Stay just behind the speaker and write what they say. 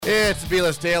It's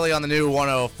Beeless Daily on the new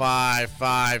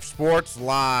 105.5 Sports,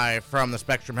 live from the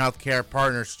Spectrum Healthcare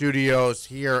Partner Studios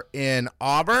here in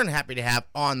Auburn. Happy to have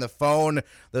on the phone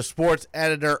the sports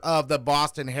editor of the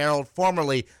Boston Herald,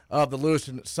 formerly of the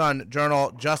Lewiston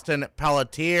Sun-Journal, Justin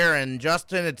Pelletier. And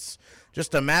Justin, it's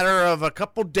just a matter of a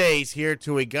couple days here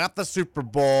till we got the Super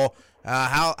Bowl.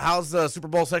 How's the Super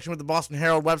Bowl section with the Boston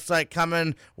Herald website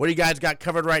coming? What do you guys got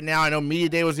covered right now? I know Media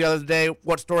Day was the other day.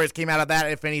 What stories came out of that,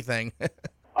 if anything?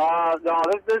 No,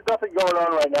 there's nothing going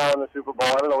on right now in the Super Bowl.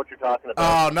 I don't know what you're talking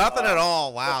about. Oh, nothing at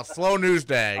all. Wow, slow news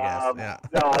day, I guess.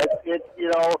 No, it's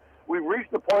we've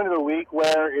reached the point of the week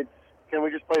where can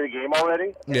we just play the game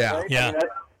already? Yeah, right? yeah. I mean,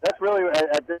 that's really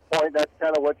at this point. That's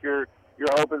kind of what you're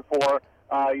hoping for.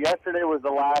 Yesterday was the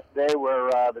last day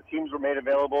where the teams were made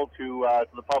available to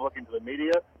the public and to the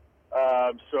media.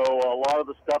 So a lot of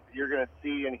the stuff that you're going to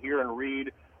see and hear and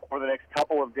read over the next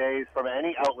couple of days from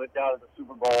any outlet down at the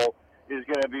Super Bowl is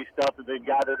going to be stuff that they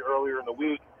gathered earlier in the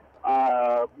week,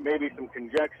 maybe some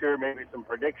conjecture, maybe some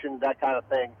predictions, that kind of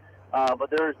thing. But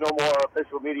there is no more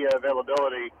official media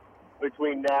availability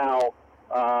between now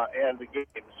and the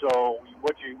game. So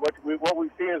what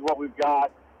we've seen is what we've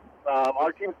got.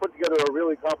 Our team's put together a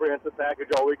really comprehensive package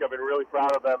all week. I've been really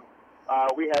proud of them.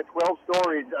 We had 12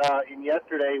 stories in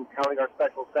yesterday, counting our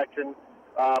special section.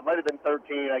 Might have been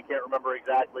 13. I can't remember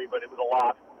exactly, but it was a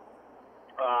lot.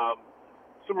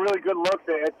 Some really good looks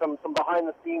at some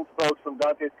behind-the-scenes folks, from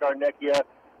Dante Scarnecchia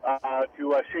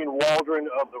to Shane Waldron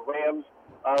of the Rams,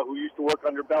 who used to work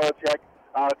under Belichick.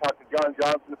 Talked to John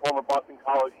Johnson, former Boston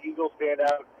College Eagle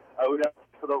standout, who now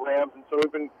works for the Rams. And so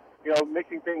we've been,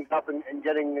 mixing things up and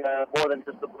getting more than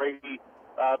just the Brady,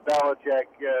 Belichick,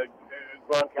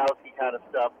 Gronkowski kind of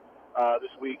stuff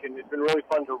this week. And it's been really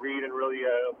fun to read and really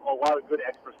a lot of good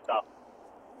extra stuff.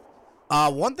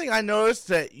 One thing I noticed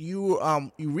that you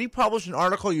republished an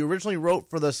article you originally wrote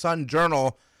for the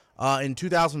Sun-Journal in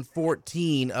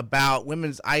 2014 about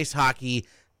women's ice hockey.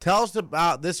 Tell us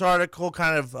about this article,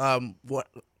 kind of what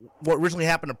originally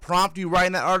happened to prompt you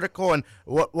writing that article, and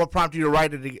what prompted you to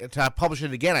write it to publish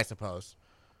it again, I suppose.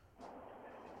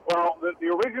 Well, the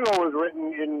original was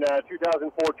written in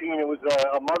 2014. It was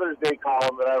a Mother's Day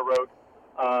column that I wrote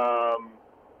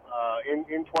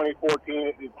in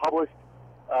 2014. It published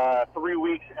 3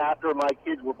 weeks after my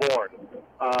kids were born.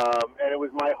 And it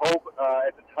was my hope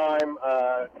at the time,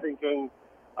 thinking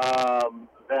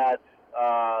that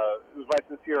it was my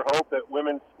sincere hope that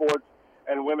women's sports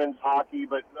and women's hockey,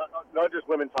 but not just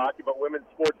women's hockey, but women's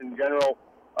sports in general,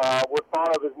 were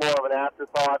thought of as more of an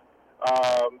afterthought,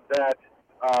 that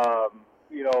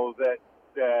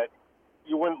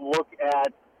you wouldn't look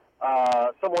at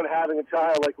someone having a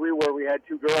child like we were. We had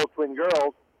twin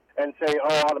girls, and say,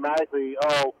 automatically,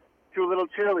 two little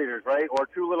cheerleaders, right? Or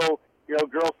two little,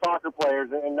 girl soccer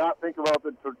players, and not think about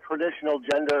the traditional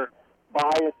gender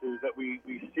biases that we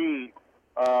see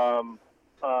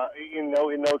in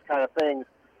those kind of things.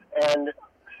 And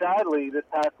sadly, this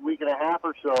past week and a half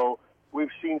or so,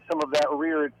 we've seen some of that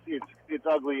rear its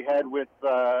ugly head with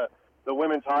the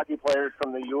women's hockey players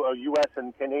from the U.S.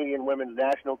 and Canadian women's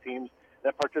national teams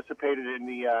that participated in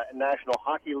the National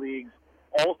Hockey League's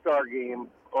All-Star game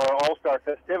or All-Star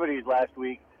festivities last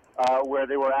week, where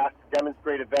they were asked to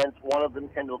demonstrate events. One of them,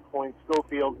 Kendall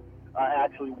Coyne-Schofield,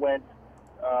 actually went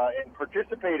and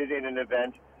participated in an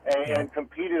event and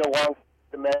competed along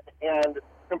the men and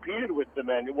competed with the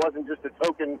men. It wasn't just a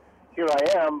token, here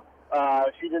I am.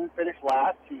 She didn't finish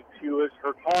last. She was,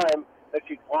 her time that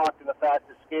she clocked in the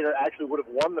fastest skater actually would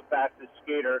have won the fastest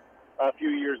skater a few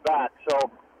years back.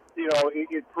 So,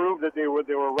 it proved that they were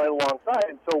right alongside.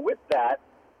 And so with that,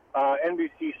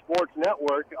 NBC Sports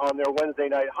Network on their Wednesday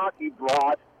night hockey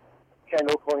brought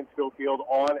Kendall Coyne-Schofield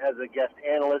on as a guest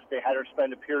analyst. They had her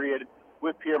spend a period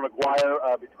with Pierre Maguire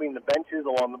between the benches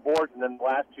along the boards, and then the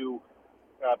last two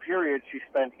periods she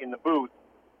spent in the booth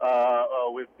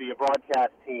with the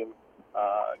broadcast team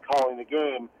calling the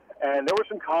game. And there were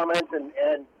some comments,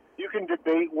 and you can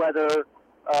debate whether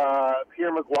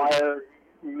Pierre Maguire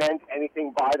meant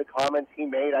anything by the comments he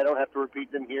made. I don't have to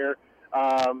repeat them here.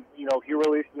 He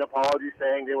released an apology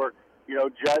saying they were,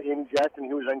 in jest, and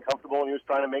he was uncomfortable, and he was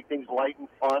trying to make things light and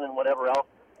fun and whatever else.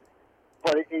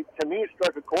 But to me, it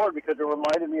struck a chord because it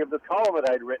reminded me of the column that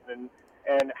I had written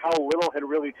and how little had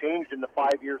really changed in the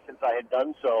 5 years since I had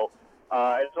done so.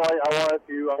 And so I wanted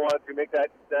to make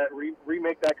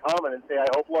remake that comment and say, I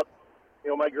hope, look,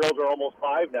 my girls are almost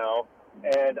 5 now,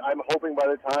 and I'm hoping by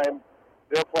the time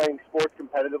they're playing sports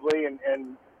competitively,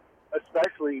 and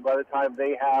especially by the time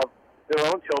they have their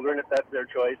own children, if that's their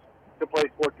choice, to play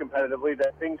sports competitively,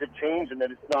 that things have changed and that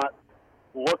it's not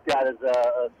looked at as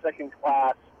a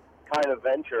second-class kind of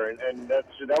venture, and that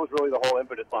was really the whole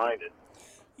impetus behind it.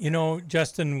 You know,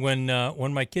 Justin, when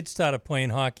my kids started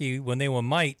playing hockey, when they were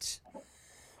mites,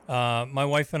 my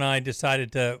wife and I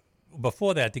decided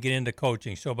before that to get into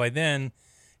coaching. So by then,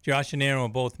 Josh and Aaron were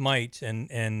both mites,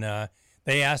 and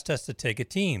they asked us to take a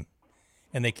team,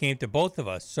 and they came to both of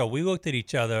us. So we looked at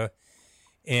each other,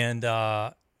 and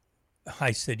I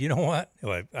said, you know what?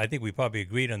 Well, I think we probably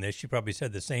agreed on this. She probably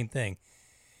said the same thing.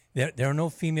 There are no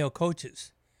female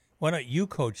coaches. Why don't you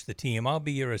coach the team? I'll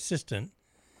be your assistant.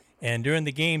 And during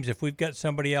the games, if we've got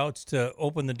somebody else to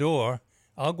open the door,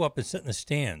 I'll go up and sit in the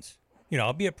stands. You know,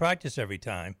 I'll be at practice every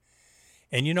time.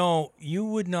 And, you know, you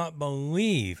would not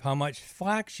believe how much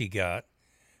flack she got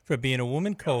for being a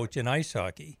woman coach in ice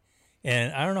hockey.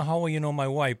 And I don't know how well you know my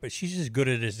wife, but she's as good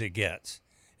at it as it gets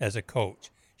as a coach.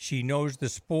 She knows the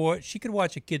sport. She could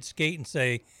watch a kid skate and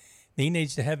say, he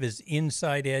needs to have his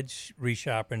inside edge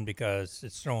resharpened because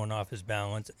it's throwing off his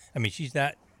balance. I mean, she's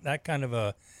that kind of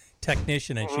a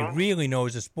technician, and she really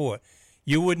knows the sport.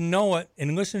 You wouldn't know it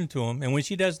in listening to him. And when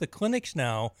she does the clinics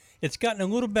now, it's gotten a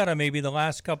little better maybe the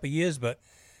last couple of years, but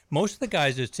most of the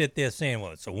guys that sit there saying,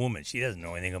 well, it's a woman. She doesn't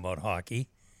know anything about hockey.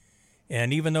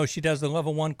 And even though she does the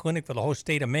level 1 clinic for the whole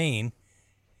state of Maine,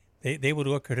 they would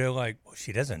look at her like, well,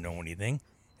 she doesn't know anything.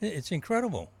 It's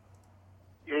incredible.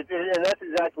 And that's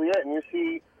exactly it. And you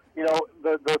see, you know,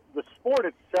 the sport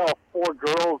itself for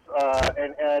girls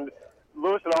and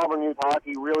Lewis and Auburn Youth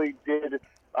Hockey really did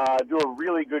do a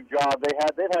really good job.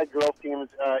 They've had girls teams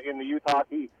in the youth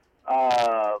hockey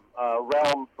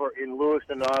realm in Lewis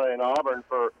and Auburn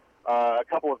for a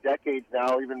couple of decades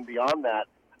now, even beyond that.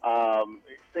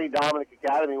 St. Dominic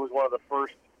Academy was one of the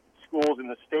first schools in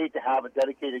the state to have a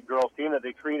dedicated girls team that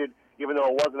they treated, even though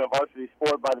it wasn't a varsity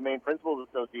sport by the Maine Principals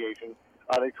Association,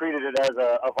 they treated it as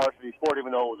a varsity sport,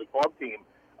 even though it was a club team.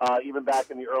 Even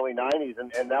back in the early 90s,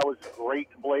 and that was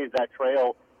great to blaze that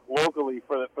trail locally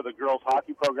for the girls'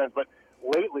 hockey programs. But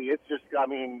lately, it's just, I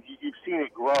mean, you've seen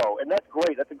it grow, and that's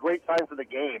great. That's a great sign for the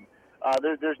game.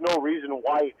 There's no reason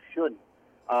why it shouldn't.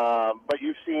 But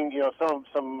you've seen, you know,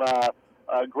 some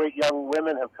great young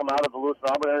women have come out of the Lewis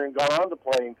and Auburn area and gone on to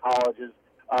play in colleges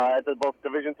at both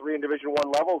Division III and Division I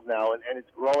levels now, and it's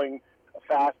growing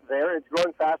fast there. It's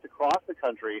growing fast across the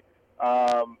country.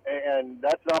 And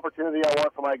that's an opportunity I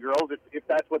want for my girls if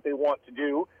that's what they want to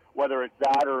do, whether it's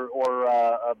that or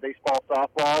baseball,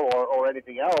 softball, or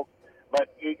anything else. But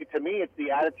to me, it's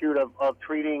the attitude of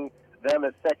treating them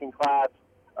as second class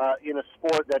in a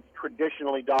sport that's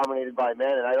traditionally dominated by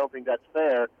men, and I don't think that's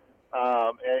fair.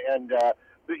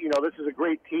 You know, this is a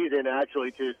great tease-in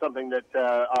actually to something that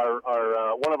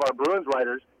our one of our Bruins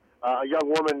writers, a young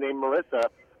woman named Marissa.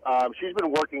 She's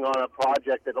been working on a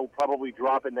project that will probably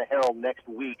drop in the Herald next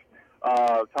week,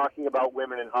 talking about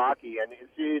women in hockey, and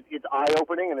it's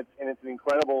eye-opening, and it's an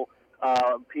incredible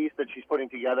piece that she's putting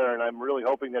together, and I'm really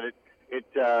hoping that it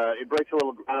breaks a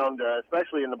little ground,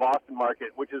 especially in the Boston market,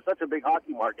 which is such a big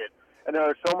hockey market, and there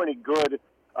are so many good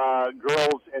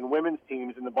girls and women's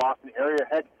teams in the Boston area.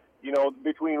 Heck, you know,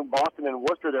 between Boston and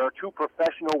Worcester, there are 2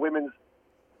 professional women's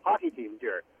hockey teams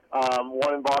here.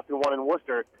 One in Boston, one in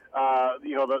Worcester.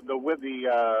 You know, the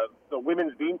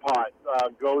women's bean pot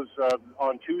goes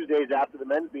on Tuesdays after the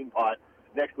men's bean pot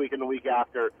next week and the week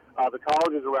after. The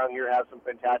colleges around here have some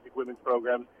fantastic women's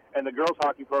programs, and the girls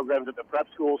hockey programs at the prep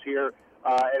schools here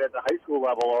and at the high school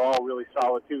level are all really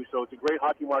solid too. So it's a great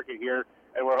hockey market here,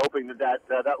 and we're hoping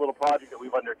that little project that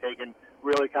we've undertaken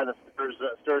really kind of stirs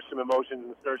some emotions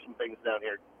and stirs some things down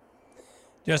here.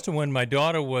 Justin, when my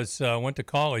daughter went to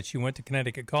college, she went to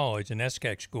Connecticut College, an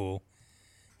SCAC school.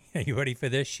 You ready for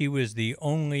this? She was the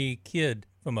only kid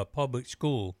from a public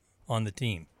school on the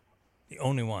team. The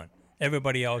only one.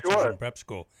 Everybody else was in prep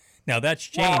school. Now that's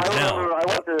changed now. I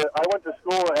went to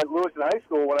school at Lewiston High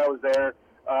School when I was there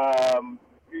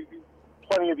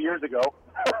plenty of years ago.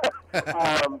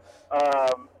 The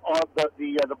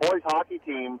boys hockey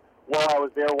team, while I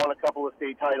was there, won a couple of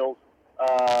state titles.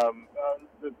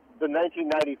 The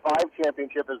 1995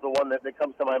 championship is the one that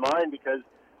comes to my mind because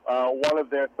one of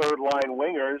their third-line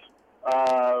wingers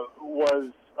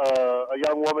was a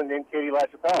young woman named Katie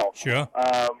LaChapelle. Sure.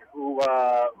 Who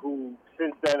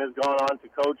since then has gone on to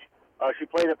coach. She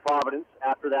played at Providence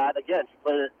after that. Again, she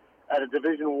played at a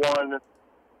Division I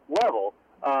level.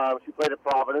 She played at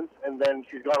Providence, and then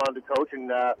she's gone on to coach.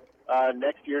 And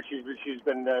next year, she's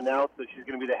been announced that she's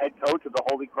going to be the head coach of the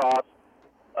Holy Cross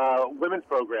women's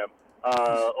program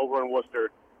over in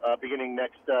Worcester. Beginning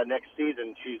next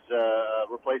season, she's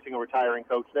replacing a retiring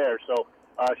coach there. So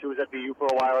she was at the U for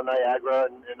a while in Niagara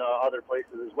and other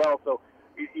places as well. So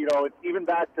even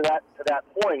back to that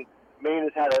point, Maine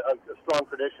has had a strong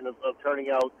tradition of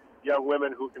turning out young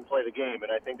women who can play the game,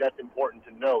 and I think that's important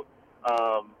to note.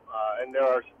 And there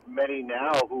are many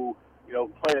now who,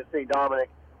 play at St. Dominic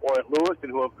or at Lewiston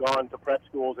who have gone to prep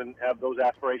schools and have those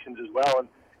aspirations as well. And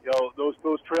those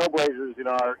trailblazers in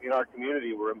our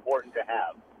community were important to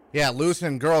have. Yeah,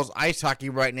 Lewiston girls ice hockey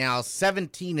right now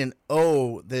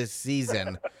 17-0 this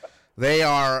season. They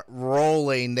are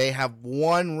rolling. They have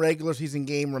one regular season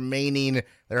game remaining.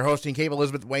 They're hosting Cape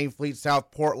Elizabeth, Waynfleet,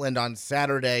 South Portland on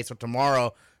Saturday, so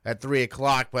tomorrow at 3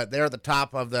 o'clock. But they're at the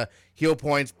top of the heel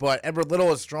points. But Edward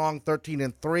Little is strong,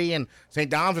 13-3, and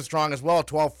St. Dom's is strong as well,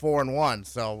 12-4-1.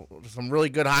 So some really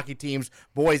good hockey teams,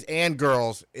 boys and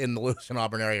girls, in the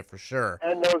Lewiston-Auburn area for sure.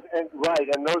 And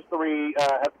those three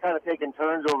have kind of taken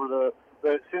turns over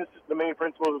since the Maine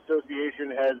Principals Association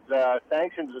has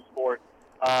sanctioned the sport.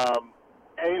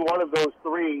 Any one of those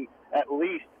three, at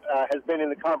least, has been in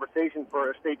the conversation for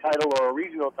a state title or a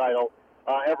regional title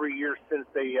every year since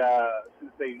they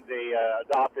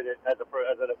adopted it as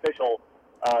an official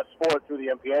sport through the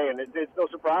MPA, and it's no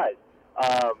surprise.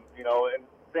 And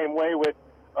same way with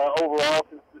overall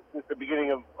since the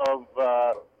beginning of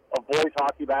boys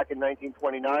hockey back in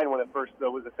 1929 when it first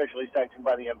was officially sanctioned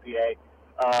by the MPA.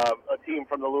 A team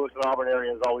from the Lewiston-Auburn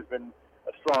area has always been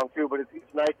strong too, but it's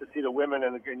nice to see the women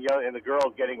and the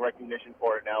girls getting recognition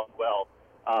for it now as well.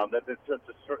 That it's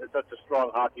such a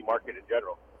strong hockey market in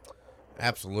general.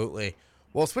 Absolutely.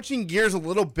 Well, switching gears a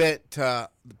little bit to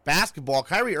basketball,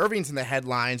 Kyrie Irving's in the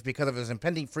headlines because of his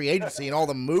impending free agency and all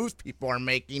the moves people are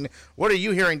making. What are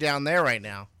you hearing down there right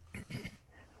now?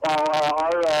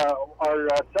 Our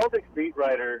Celtics beat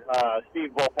writer,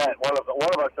 Steve Volpett, one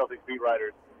of our Celtics beat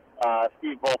writers,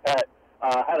 Steve Volpett,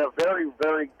 had a very,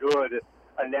 very good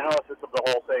analysis of the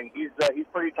whole thing. He's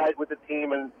pretty tight with the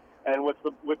team and with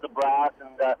the brass,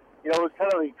 and it was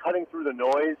kind of like cutting through the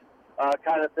noise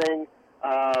kind of thing.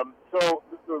 So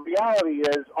the reality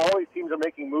is, all these teams are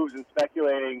making moves and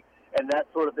speculating and that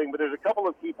sort of thing. But there's a couple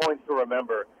of key points to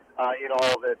remember in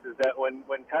all of this. Is that when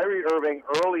Kyrie Irving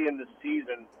early in the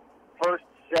season first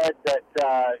said that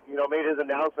made his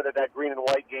announcement at that green and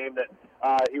white game that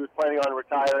he was planning on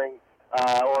retiring.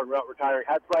 Or not retiring,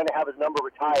 trying to have his number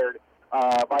retired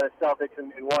by the Celtics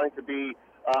and wanting to be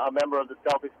a member of the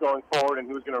Celtics going forward, and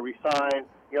he was going to resign.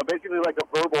 Basically like a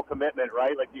verbal commitment,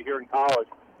 right? Like you hear in college.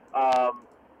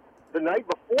 The night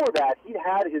before that, he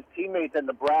had his teammates and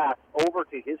the brass over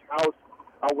to his house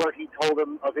where he told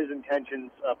them of his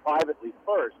intentions privately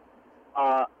first.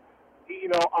 I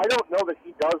don't know that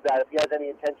he does that if he has any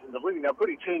intentions of leaving. Now, could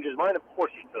he change his mind? Of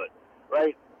course he could,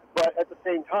 right? But at the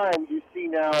same time, you see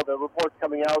now the reports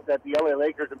coming out that the LA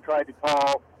Lakers have tried to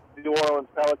call the New Orleans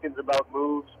Pelicans about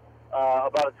moves,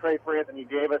 about a trade for Anthony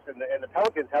Davis, and the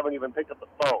Pelicans haven't even picked up the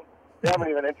phone. They haven't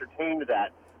even entertained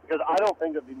that, because I don't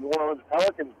think that the New Orleans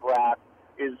Pelicans brass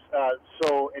is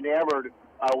so enamored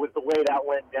with the way that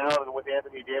went down, and with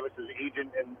Anthony Davis's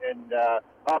agent and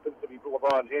happens to be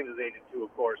LeBron James' agent too,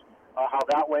 of course, how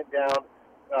that went down.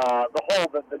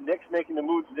 The Knicks making the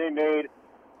moves they made.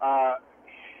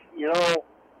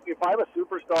 If I'm a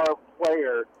superstar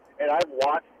player and I've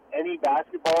watched any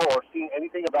basketball or seen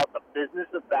anything about the business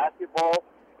of basketball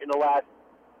in the last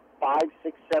 5,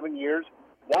 6, 7 years,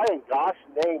 why in gosh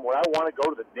name would I want to go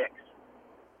to the Knicks,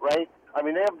 right? I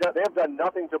mean, they have done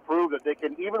nothing to prove that they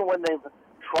can, even when they've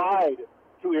tried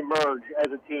to emerge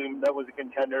as a team that was a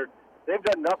contender, they've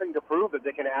done nothing to prove that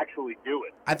they can actually do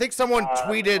it. I think someone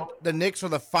tweeted the Knicks are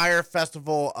the Fire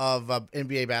Festival of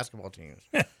NBA basketball teams.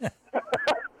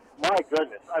 My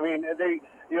goodness. I mean,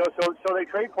 so they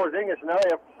trade Porzingis, and now they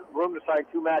have room to sign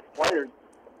 2 max players.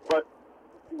 But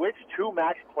which 2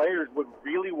 max players would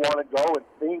really want to go and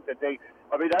think that they?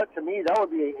 I mean, that to me, that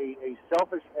would be a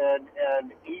selfish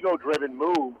and ego-driven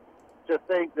move to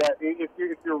think that if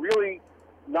you're really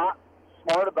not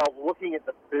smart about looking at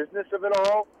the business of it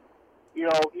all,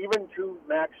 even 2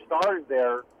 max stars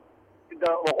there,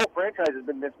 the whole franchise has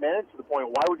been mismanaged to the point.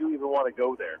 Why would you even want to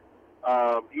go there?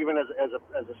 Even as a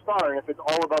star, and if it's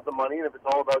all about the money, and if it's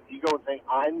all about ego and saying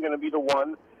I'm going to be the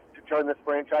one to turn this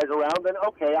franchise around, then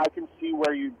okay, I can see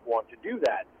where you'd want to do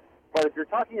that. But if you're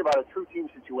talking about a true team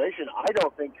situation, I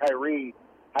don't think Kyrie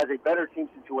has a better team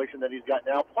situation than he's got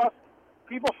now. Plus,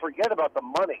 people forget about the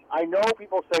money. I know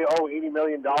people say, $80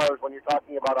 million when you're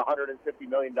talking about $150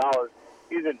 million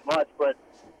isn't much, but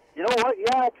you know what?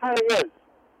 Yeah, it kind of is.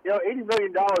 $80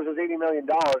 million is $80 million,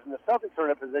 and the Celtics are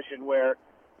in a position where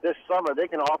this summer they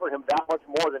can offer him that much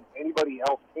more than anybody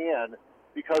else can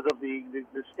because of the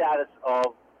status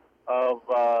of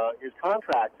his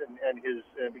contract and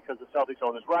because the Celtics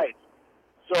own his rights.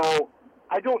 So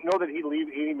I don't know that he'd leave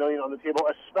 $80 million on the table,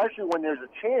 especially when there's a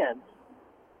chance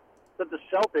that the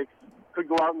Celtics could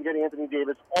go out and get Anthony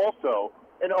Davis also.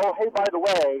 And, oh, hey, by the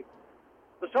way,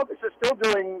 the Celtics are still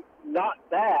doing not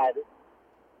bad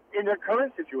in their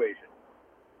current situation.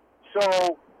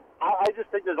 So I just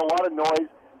think there's a lot of noise.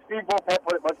 Steve Bulpett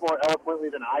put it much more eloquently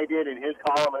than I did in his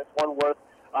column, and it's one worth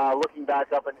looking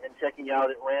back up and checking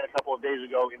out. It ran a couple of days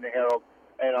ago in the Herald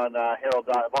and on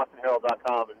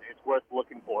BostonHerald.com, and it's worth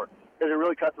looking for because it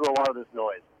really cuts through a lot of this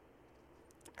noise.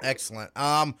 Excellent.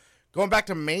 Going back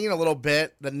to Maine a little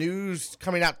bit, the news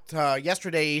coming out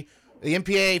yesterday, the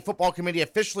MPA football committee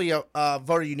officially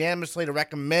voted unanimously to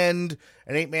recommend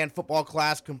an 8-man football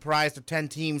class comprised of 10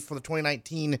 teams for the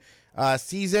 2019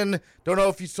 season. Don't know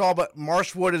if you saw, but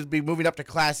Marshwood is be moving up to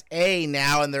Class A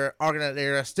now, and they're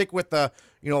gonna stick with the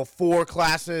 4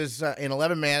 classes in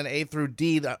 11-man A through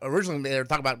D. Originally they were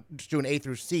talking about just doing A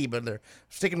through C, but they're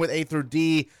sticking with A through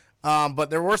D. But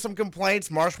there were some complaints.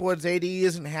 Marshwood's AD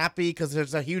isn't happy because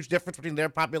there's a huge difference between their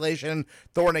population and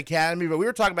Thornton Academy. But we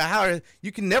were talking about how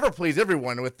you can never please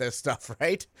everyone with this stuff,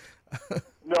 right?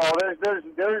 No,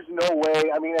 there's no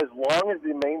way. I mean, as long as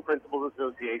the Maine Principals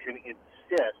Association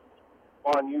insists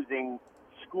on using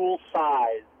school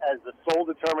size as the sole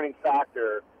determining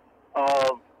factor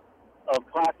of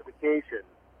classification,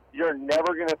 you're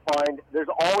never going to find. There's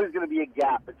always going to be a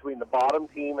gap between the bottom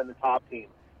team and the top team.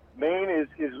 Maine is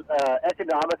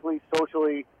economically,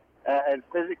 socially, and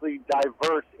physically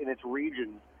diverse in its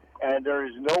regions, and there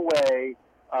is no way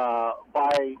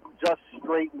by just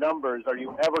straight numbers are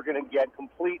you ever going to get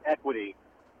complete equity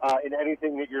in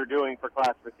anything that you're doing for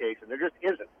classification. There just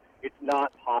isn't. It's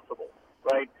not possible,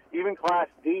 right? Even Class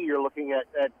D, you're looking at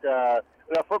now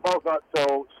football's not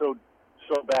so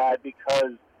bad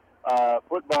because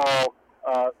football,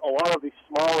 a lot of the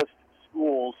smallest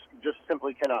schools just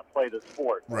simply cannot play the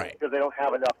sport, right? Because they don't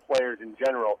have enough players in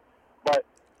general. But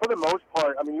for the most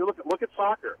part, I mean, you look at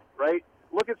soccer, right?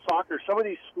 Look at soccer. Some of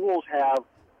these schools have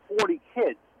 40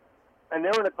 kids, and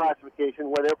they're in a classification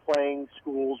where they're playing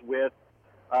schools with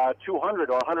 200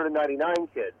 or 199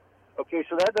 kids. Okay,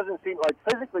 so that doesn't seem like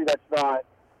physically that's not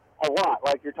a lot.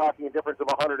 Like you're talking a difference of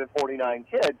 149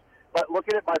 kids, but look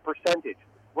at it by percentage.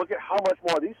 Look at how much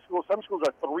more these schools. Some schools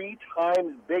are 3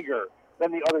 times bigger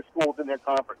than the other schools in their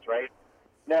conference, right?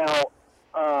 Now,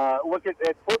 look at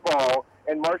football,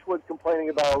 and Marshwood's complaining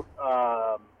about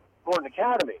Thornton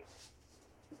Academy.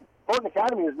 Thornton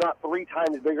Academy is not 3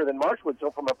 times bigger than Marshwood, so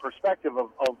from a perspective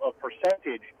of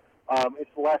percentage,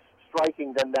 it's less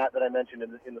striking than that I mentioned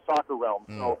in the soccer realm.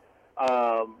 So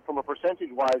from a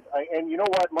percentage-wise, and you know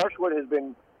what? Marshwood has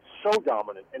been so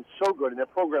dominant and so good, and their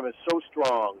program is so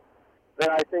strong that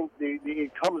I think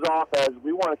it comes off as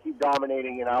we want to keep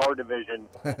dominating in our division,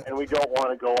 and we don't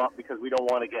want to go up because we don't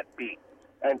want to get beat.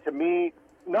 And to me,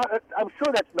 I'm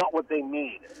sure that's not what they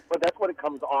mean, but that's what it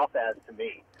comes off as to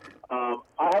me. I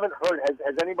haven't heard.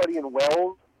 Has anybody in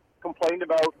Wells complained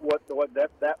about what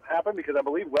that happened? Because I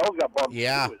believe Wells got bumped.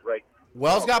 Yeah, too, right.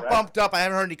 Wells got bumped up. I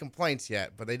haven't heard any complaints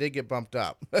yet, but they did get bumped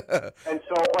up. And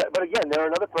so, but again, they're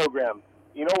another program.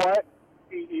 You know what?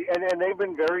 And they've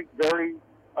been very, very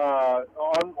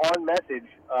on message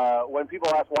when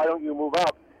people ask why don't you move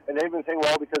up, and they've been saying,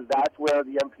 well, because that's where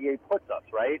the MPA puts us,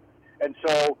 right? And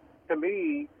so, to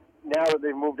me, now that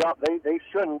they've moved up, they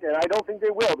shouldn't, and I don't think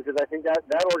they will, because I think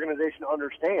that organization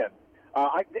understands.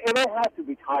 And that has to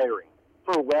be tiring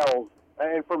for Wells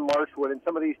and for Marshwood and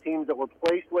some of these teams that were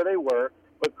placed where they were,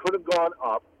 but could have gone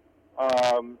up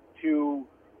to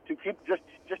keep just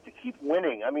to keep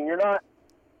winning. I mean, you're not.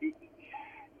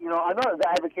 I'm not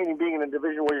advocating being in a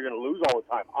division where you're going to lose all the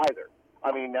time either.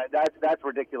 I mean, that's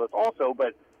ridiculous also,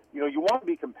 but, you want to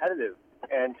be competitive.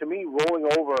 And to me, rolling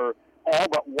over all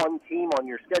but one team on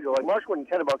your schedule, like Marshwood and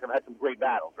Kennebunk have had some great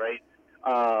battles, right,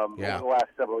 over the last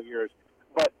several years.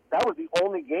 But that was the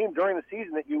only game during the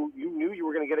season that you knew you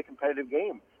were going to get a competitive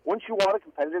game. Wouldn't you want a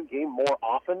competitive game more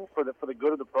often for the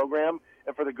good of the program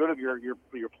and for the good of your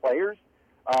players?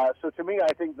 So to me,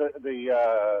 I think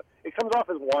it comes off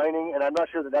as whining, and I'm not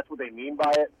sure that that's what they mean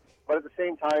by it. But at the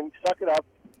same time, suck it up,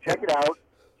 check it out,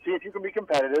 see if you can be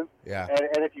competitive. Yeah.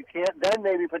 And if you can't, then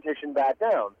maybe petition back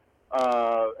down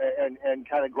and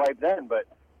kind of gripe then. But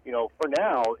for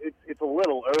now, it's a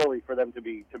little early for them to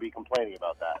be complaining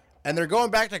about that. And they're going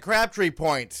back to Crabtree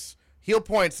points, heel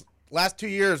points. Last 2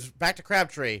 years, back to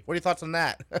Crabtree. What are your thoughts on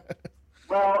that?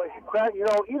 Well,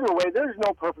 either way, there's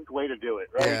no perfect way to do it,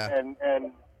 right? Yeah.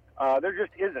 And there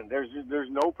just isn't. There's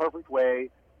no perfect way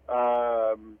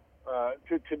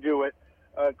to do it.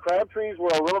 Crabtrees were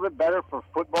a little bit better for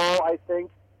football, I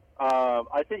think.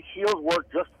 I think heels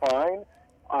work just fine.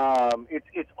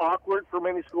 It's awkward for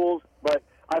many schools, but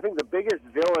I think the biggest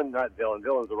villain's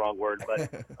the wrong word,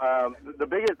 but the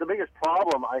biggest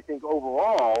problem I think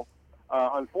overall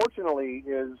unfortunately,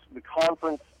 is the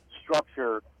conference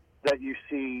structure that you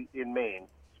see in Maine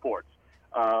sports.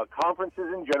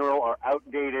 Conferences in general are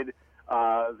outdated.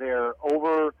 They're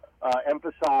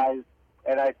emphasized,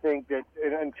 and I think that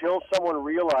until someone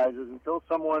realizes, until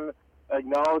someone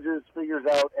acknowledges, figures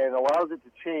out, and allows it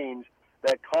to change,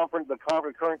 that the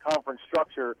current conference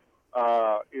structure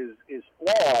is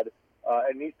flawed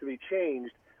and needs to be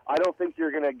changed, I don't think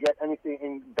you're going to get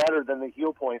anything better than the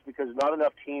heel points, because not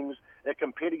enough teams that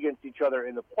compete against each other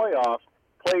in the playoffs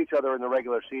play each other in the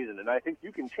regular season. And I think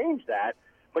you can change that,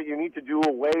 but you need to do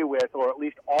away with, or at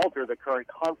least alter, the current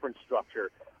conference structure,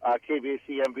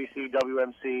 KVAC, MVC,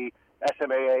 WMC,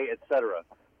 SMAA, etc.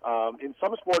 In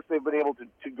some sports, they've been able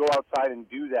to go outside and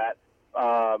do that.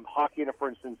 Hockey, for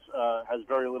instance, has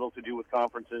very little to do with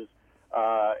conferences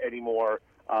anymore.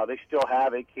 They still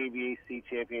have a KVAC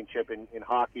championship in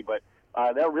hockey, but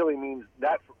that really means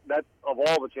that of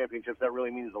all the championships, that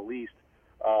really means the least.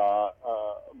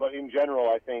 But in general,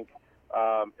 I think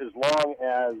as long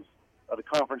as the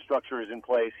conference structure is in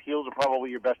place, heels are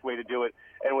probably your best way to do it.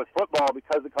 And with football,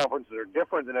 because the conferences are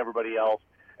different than everybody else,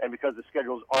 and because the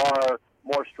schedules are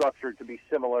more structured to be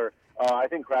similar, I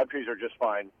think Crabtrees are just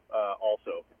fine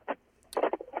also.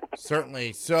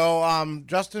 Certainly. So,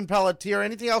 Justin Pelletier,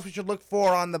 anything else we should look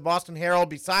for on the Boston Herald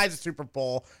besides the Super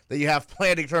Bowl that you have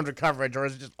planned in terms of coverage, or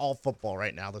is it just all football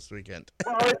right now this weekend?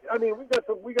 Well, I mean,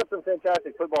 we got some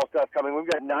fantastic football stuff coming. We've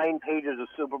got 9 pages of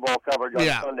Super Bowl coverage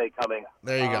on Sunday coming.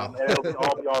 There you go. And it'll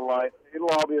all be online. It'll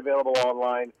all be available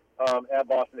online at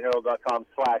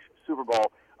bostonherald.com/Super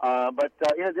Bowl. But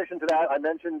in addition to that, I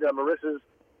mentioned Marissa's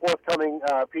forthcoming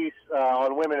piece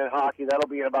on women in hockey. That'll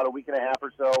be in about a week and a half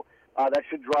or so. That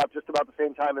should drop just about the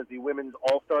same time as the Women's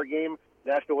All-Star Game,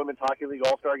 National Women's Hockey League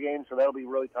All-Star Game, so that'll be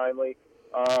really timely.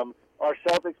 Our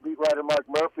Celtics beat writer Mark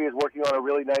Murphy is working on a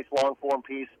really nice long-form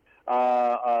piece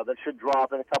that should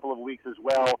drop in a couple of weeks as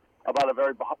well about a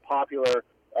very popular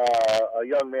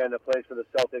young man that plays for the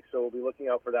Celtics, so we'll be looking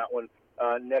out for that one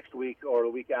next week or the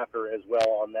week after as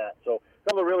well on that. So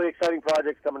some of the really exciting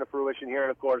projects coming to fruition here,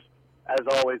 and, of course, as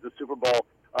always, the Super Bowl.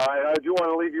 And I do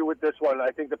want to leave you with this one.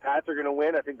 I think the Pats are going to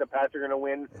win. I think the Pats are going to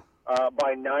win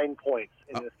by 9 points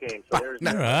in this game. So there's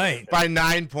right. By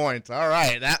 9 points. All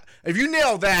right. If you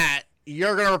nail that,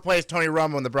 you're going to replace Tony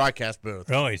Romo in the broadcast booth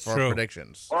for true.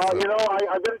 Predictions. Well, so. I'm going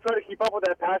to try to keep up with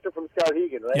that pastor from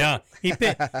Skowhegan, right? Yeah,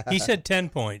 he said 10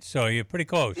 points, so you're pretty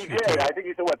close. He did. I think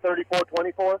he said,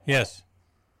 34-24? Yes.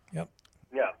 Yep.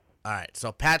 Yeah. All right.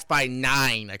 So Pats by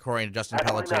 9, according to Justin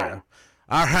Pelletier.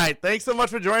 All right. Thanks so much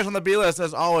for joining us on the B-List.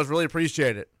 As always, really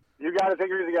appreciate it. You got it.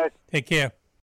 Take it easy, guys. Take care.